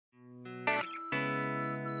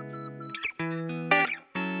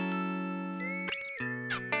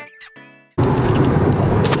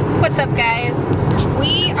What's up, guys?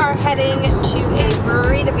 We are heading to a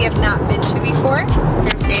brewery that we have not been to before.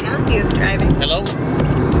 There's Dana, he was driving. Hello.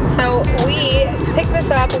 So we picked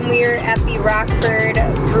this up when we were at the Rockford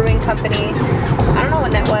Brewing Company. I don't know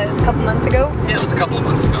when that was, a couple months ago? Yeah, it was a couple of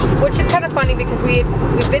months ago. Which is kind of funny because we've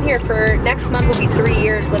been here for, next month will be 3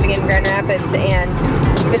 years living in Grand Rapids, and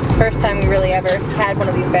this is the first time we really ever had one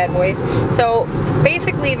of these bad boys. So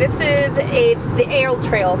basically this is the ale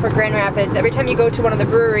trail for Grand Rapids. Every time you go to one of the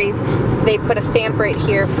breweries, they put a stamp right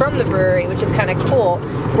here from the brewery, which is kind of cool.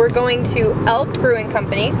 We're going to Elk Brewing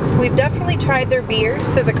Company. We've definitely tried their beers.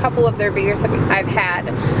 There's a couple of their beers that I've had.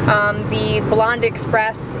 The Blonde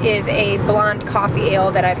Express is a blonde coffee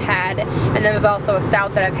ale that I've had, and then there's also a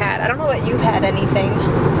stout that I've had. I don't know that you've had anything.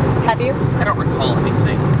 Have you? I don't recall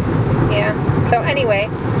anything. Yeah. So anyway,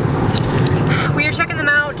 we are checking them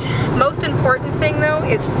out. Most important thing though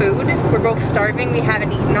is food. We're both starving. We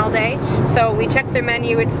haven't eaten all day. So we checked their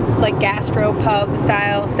menu. It's like gastro pub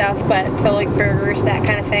style stuff, but so like burgers, that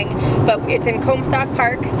kind of thing. But it's in Comstock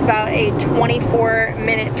Park. It's about a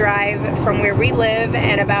 24-minute drive from where we live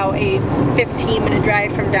and about a 15-minute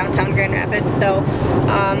drive from downtown Grand Rapids. So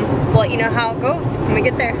we'll let you know how it goes when we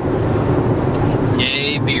get there.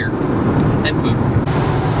 Yay, beer and food.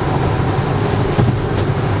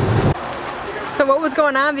 So what was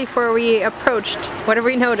going on before we approached? What did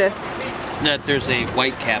we notice? That there's a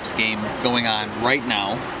Whitecaps game going on right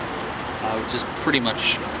now, which is pretty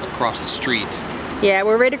much across the street. Yeah,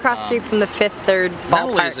 we're right across the street from the Fifth Third ballpark. Not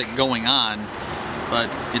only is it going on, but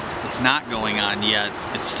it's not going on yet.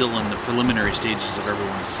 It's still in the preliminary stages of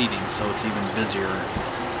everyone's seating, so it's even busier.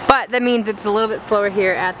 But that means it's a little bit slower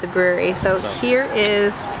here at the brewery. So here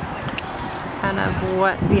is kind of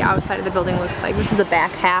what the outside of the building looks like. This is the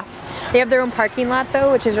back half. They have their own parking lot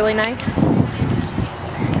though, which is really nice.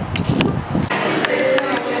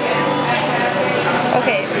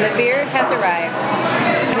 Okay, so the beer has arrived.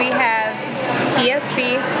 We have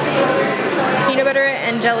ESB Peanut Butter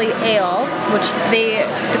and Jelly Ale, which they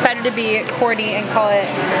decided to be corny and call it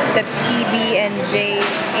the PB&J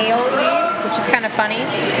Ale, which is kind of funny.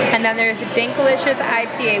 And then there's the Dankalicious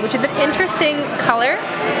IPA, which is an interesting color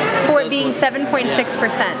for it being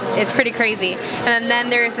 7.6%. It's pretty crazy. And then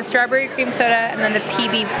there's the Strawberry Cream Soda and then the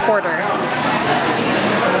PB Porter.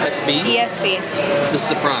 ESB? ESB. It's a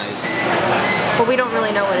surprise. But we don't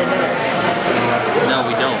really know what it is. No,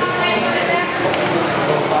 we don't.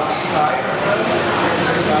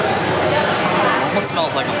 It almost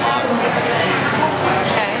smells like a lager.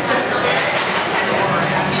 Okay.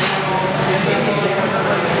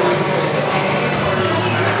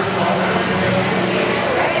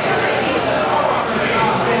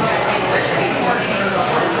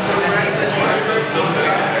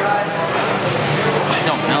 I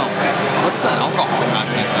don't know. What's the alcohol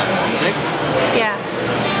content on it? 6? Yeah.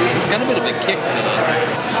 It's got a bit of a kick to it.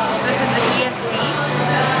 This is the ESB.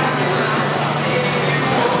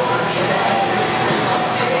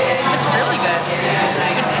 It's really good.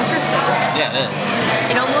 It's interesting. Yeah, it is.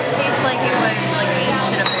 It almost tastes like it was like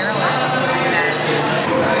aged in a barrel or something like that.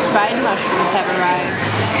 Fried mushrooms have arrived.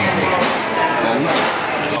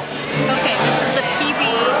 Okay, this is the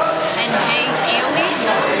PB&J Ale.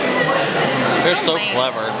 They're so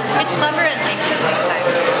clever. It's clever and lame at the same time.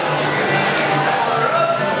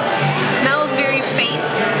 It smells very faint,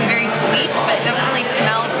 very sweet, but it doesn't really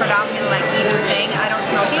smell predominantly like either thing. I don't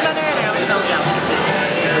smell peanut butter and I don't smell jelly.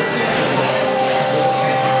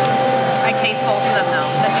 I taste both of them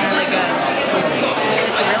though. That's really good.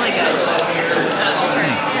 It's really good.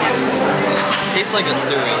 Tastes like a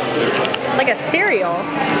cereal. Like a cereal?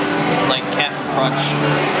 Like Captain Crunch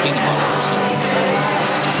peanut butter or something.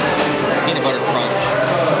 Peanut butter crunch.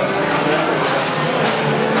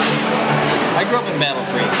 I grew up in Battle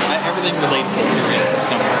Creek. Everything relates to cereal for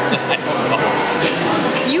some reason. I don't know.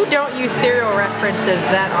 You don't use cereal references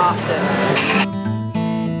that often.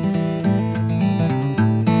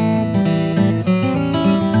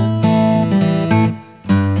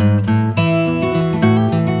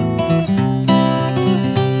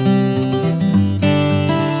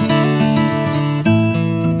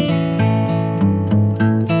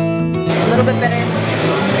 A little bit bitter.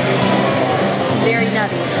 Very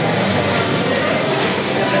nutty.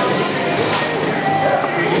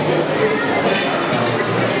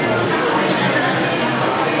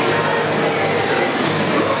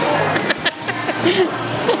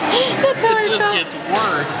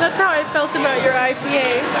 That's how I felt about your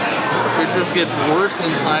IPA. It just gets worse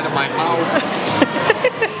inside of my mouth.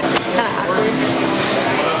 It's kind of awkward.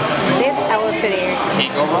 This elephant ear.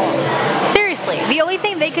 Can't go wrong. Seriously, the only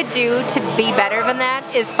thing they could do to be better than that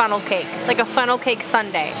is funnel cake. Like a funnel cake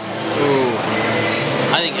sundae. Ooh.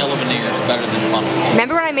 I think Elevator is better than funnel cake.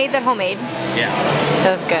 Remember when I made that homemade? Yeah.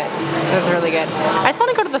 That was good. That was really good. I just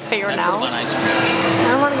want to go to the fair now. On ice cream.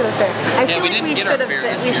 I don't want to go to the fair. I feel like we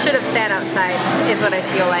should have sat outside, is what I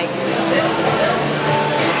feel like.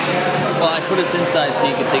 Well, I put us inside so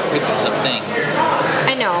you can take pictures of things.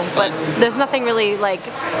 I know, but there's nothing really like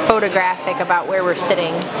photographic about where we're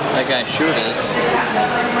sitting. That guy's shirt is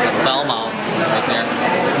a foul mouth right there.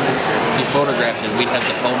 If you photographed it, we'd have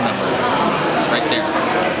the phone number right there.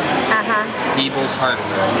 Beeble's Hardware.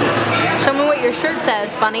 Show me what your shirt says,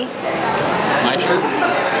 Bunny. My shirt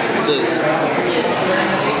says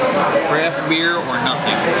craft beer or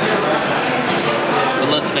nothing. But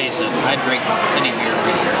let's face it, I drink any beer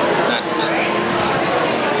right here.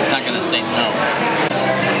 Not gonna say no.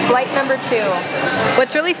 Flight number 2.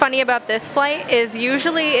 What's really funny about this flight is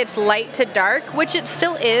usually it's light to dark, which it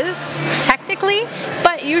still is, technically,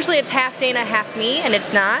 but usually it's half Dana, half me, and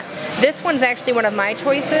it's not. This one's actually one of my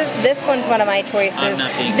choices. This one's one of my choices.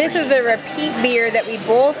 This is a repeat beer that we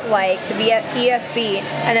both liked, the ESB,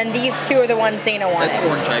 and then these two are the ones Dana wanted. That's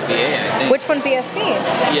orange IPA, I think. Which one's ESB?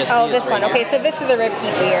 ESB oh, this right one. here. Okay, so this is a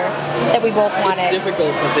repeat beer that we both wanted. It's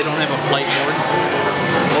difficult because they don't have a flight board.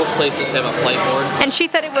 Most places have a flight board. And she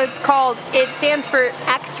said it stands for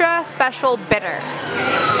Extra Special Bitter.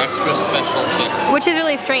 Extra Special Bitter. Which is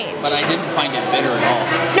really strange. But I didn't find it bitter at all.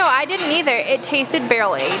 No, I didn't either. It tasted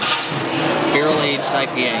barrel-aged. Barrel-aged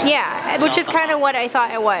IPA. Yeah, which is kind of what I thought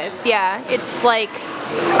it was. Yeah, it's like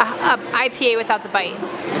a IPA without the bite.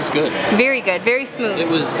 It's good. Very good, very smooth. It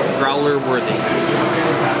was growler worthy.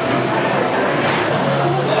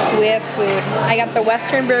 We have food. I got the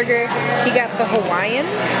Western burger. He got the Hawaiian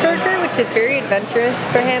burger, which is very adventurous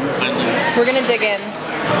for him. We're gonna dig in.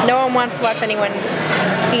 No one wants to watch anyone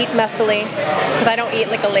eat messily, because I don't eat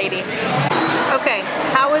like a lady. Okay,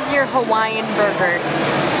 how was your Hawaiian burger?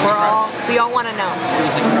 We all want to know. It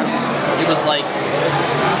was incredible. It was like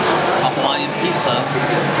a Hawaiian pizza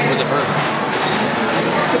with a burger.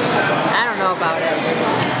 I don't know about it.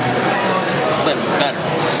 But better.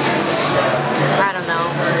 I don't know.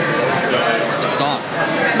 It's gone.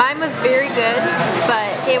 Mine was very good, but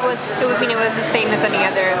it was the same as any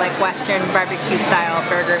other like Western barbecue style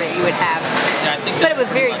burger that you would have. Yeah, I think. But it was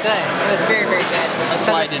very good. It was very, very good. That's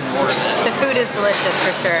why I didn't order that. The food is delicious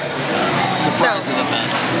for sure. The fries are the best.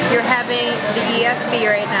 You're having the ESB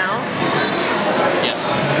right now. Yes.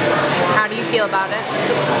 How do you feel about it?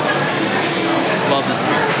 Love this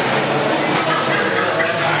beer.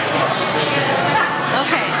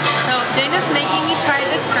 Okay, so Dana's making me try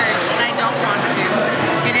this first, and I don't want to.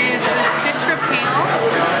 It is the Citra Pale,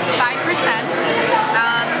 5%.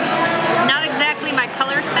 Not exactly my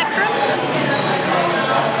color spectrum.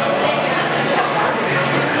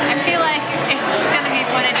 I feel like it's just going to be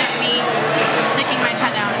fun and just me sticking my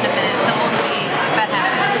tongue out in a minute, so we'll see if that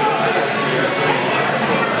happens.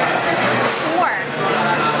 Or,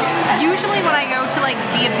 usually when I go to like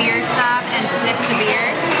be a beer stop and sniff the beer,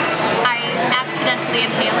 I accidentally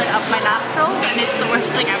inhale it up my nostrils, and it's the worst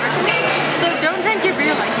thing ever for me. So don't drink your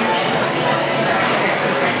beer like that.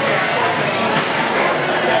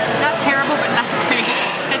 Not terrible, but not great.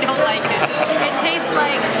 I don't like it. It tastes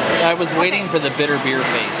like... I was waiting for the bitter beer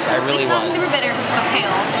face. I really was. It's not super bitter because it's a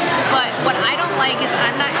pale. But what I don't like is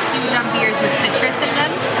I'm not huge on beers with citrus in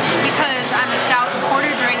them, because I'm a stout and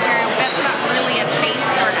porter drinker. That's not really a taste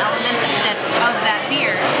or an element that's of that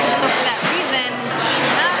beer. So for that reason,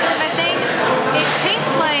 not really my thing. It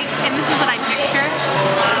tastes like, and this is what I picture,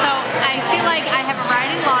 so I feel like I have a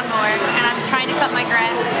riding lawnmower and I'm trying to cut my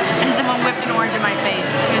grass and someone whipped an orange in my face.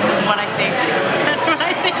 This is what I think. That's what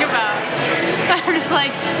I think about. I'm just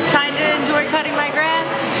like trying to enjoy cutting my grass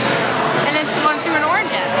and then someone threw an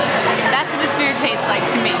orange at me. That's what this beer tastes like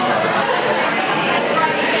to me.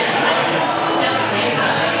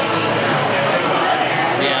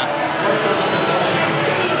 Yeah.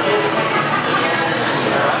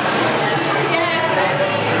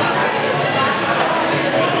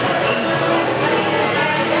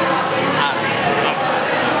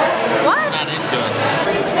 What? Not into it.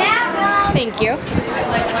 Thank you.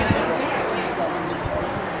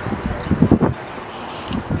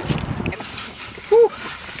 Whew.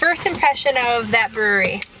 First impression of that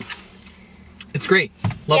brewery. It's great.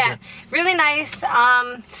 Loved it. Really nice.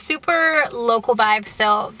 Super local vibe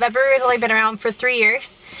still. That brewery has only been around for 3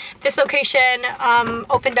 years. This location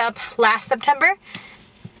opened up last September.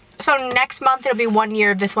 So next month it'll be 1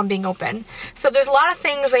 year of this one being open. So there's a lot of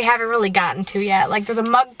things they haven't really gotten to yet. Like there's a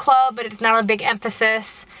mug club, but it's not a big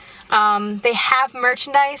emphasis. They have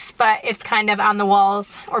merchandise, but it's kind of on the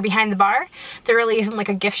walls or behind the bar. There really isn't like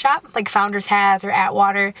a gift shop like Founders has or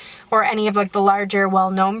Atwater or any of like the larger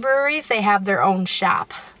well-known breweries. They have their own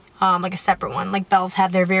shop, like a separate one. Like Bell's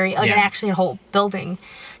had their very, like actually a whole building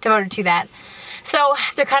devoted to that. So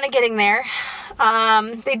they're kind of getting there.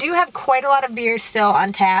 They do have quite a lot of beers still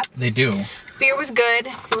on tap. They do. Beer was good.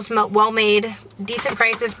 It was well made, decent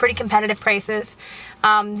prices, pretty competitive prices.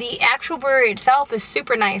 The actual brewery itself is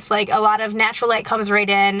super nice. Like a lot of natural light comes right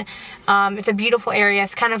in. It's a beautiful area.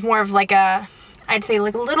 It's kind of more of like a, I'd say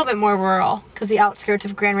like a little bit more rural because the outskirts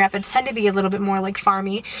of Grand Rapids tend to be a little bit more like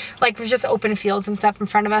farmy. Like there's just open fields and stuff in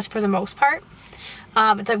front of us for the most part.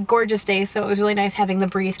 It's a gorgeous day, so it was really nice having the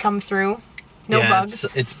breeze come through. No bugs.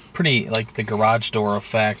 It's pretty like the garage door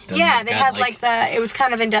effect. And yeah, they had like the, it was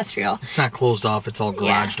kind of industrial. It's not closed off, it's all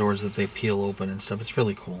garage doors that they peel open and stuff. It's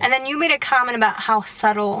really cool. And then you made a comment about how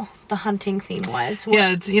subtle the hunting theme was.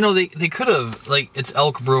 Yeah, it's, you know, they could have, like, it's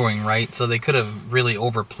elk brewing, right? So they could have really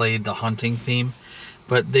overplayed the hunting theme.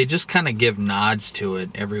 But they just kind of give nods to it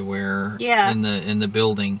everywhere in the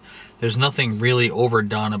building. There's nothing really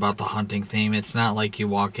overdone about the hunting theme. It's not like you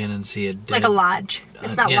walk in and see a dead, like a lodge.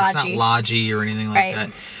 It's not lodgy. It's not lodgy or anything like that.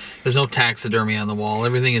 There's no taxidermy on the wall.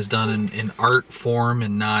 Everything is done in art form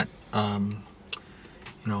and not, you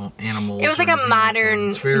know, animals. It was like a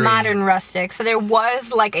modern rustic. So there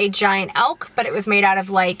was like a giant elk, but it was made out of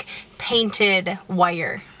like painted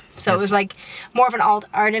wire. So it was like more of an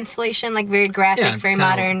art installation, like very graphic, very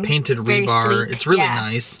modern. Painted rebar. It's really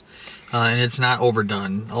nice. And it's not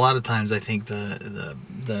overdone. A lot of times I think the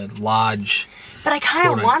lodge. But I kind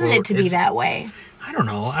of wanted it to be that way. I don't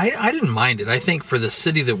know. I didn't mind it. I think for the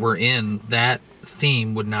city that we're in, that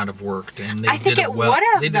theme would not have worked. And they did it well.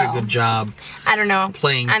 They did a good job. I don't know.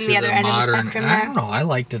 Playing on to the other end modern. Of the spectrum there. I don't know. I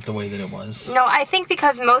liked it the way that it was. No, I think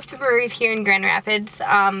because most breweries here in Grand Rapids,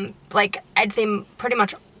 like I'd say pretty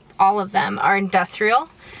much all of them are industrial.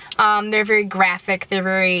 They're very graphic, they're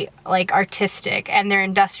very like artistic, and they're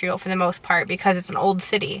industrial for the most part because it's an old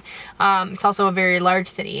city. It's also a very large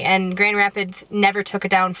city, and Grand Rapids never took a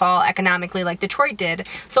downfall economically like Detroit did.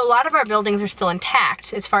 So a lot of our buildings are still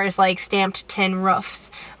intact as far as like stamped tin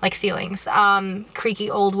roofs, like ceilings,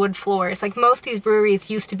 creaky old wood floors. Like most of these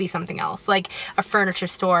breweries used to be something else, like a furniture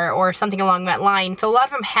store or something along that line. So a lot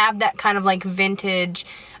of them have that kind of like vintage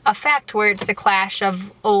effect where it's the clash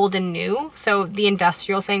of old and new, so the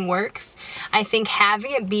industrial thing works. I think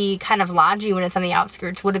having it be kind of lodgy when it's on the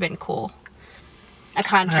outskirts would have been cool. A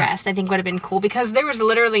contrast, I think, would have been cool because there was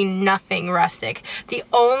literally nothing rustic. The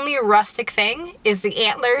only rustic thing is the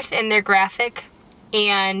antlers and their graphic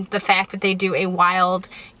and the fact that they do a wild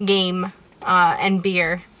game and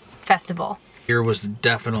beer festival. Beer was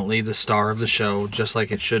definitely the star of the show, just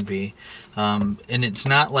like it should be. And it's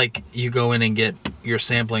not like you go in and get your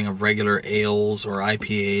sampling of regular ales or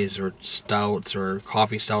IPAs or stouts or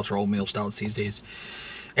coffee stouts or oatmeal stouts these days.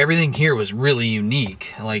 Everything here was really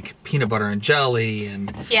unique, like peanut butter and jelly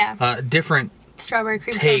and different strawberry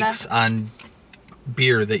cream takes on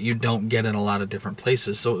beer that you don't get in a lot of different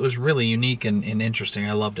places. So it was really unique and interesting.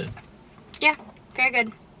 I loved it. Yeah, very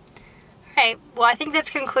good. All right, well, I think this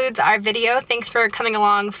concludes our video. Thanks for coming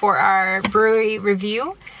along for our brewery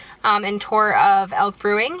review and tour of Elk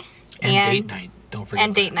Brewing. And date night, don't forget.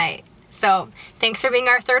 And date night. So thanks for being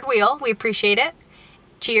our third wheel. We appreciate it.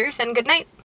 Cheers and good night.